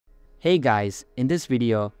Hey guys, in this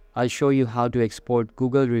video, I'll show you how to export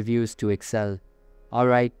Google reviews to Excel.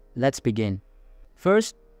 Alright, let's begin.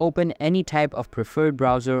 First, open any type of preferred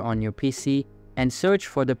browser on your PC and search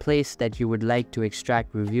for the place that you would like to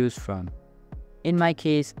extract reviews from. In my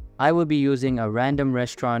case, I will be using a random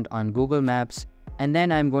restaurant on Google Maps, and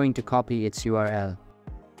then I'm going to copy its URL.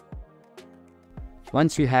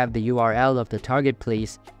 Once you have the URL of the target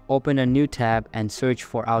place, open a new tab and search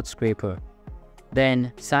for Outscraper.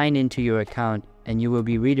 Then, sign into your account and you will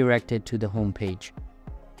be redirected to the home page.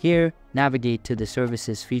 Here, navigate to the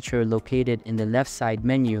Services feature located in the left side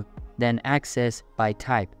menu, then Access by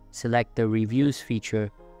Type. Select the Reviews feature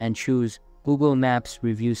and choose Google Maps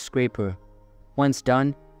Review Scraper. Once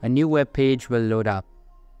done, a new web page will load up.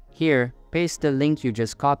 Here, paste the link you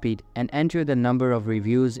just copied and enter the number of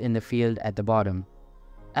reviews in the field at the bottom.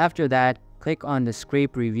 After that, click on the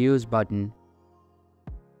Scrape Reviews button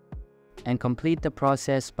and complete the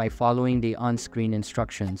process by following the on-screen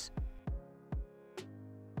instructions.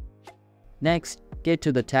 Next, get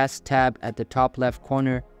to the Tasks tab at the top left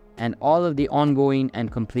corner and all of the ongoing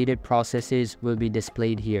and completed processes will be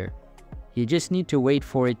displayed here. You just need to wait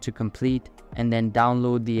for it to complete and then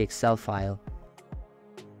download the Excel file.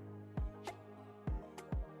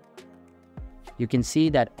 You can see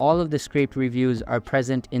that all of the scraped reviews are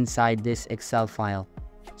present inside this Excel file.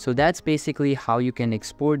 So that's basically how you can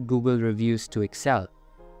export Google reviews to Excel.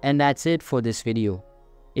 And that's it for this video.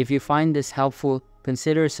 If you find this helpful,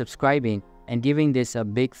 consider subscribing and giving this a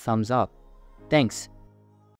big thumbs up. Thanks.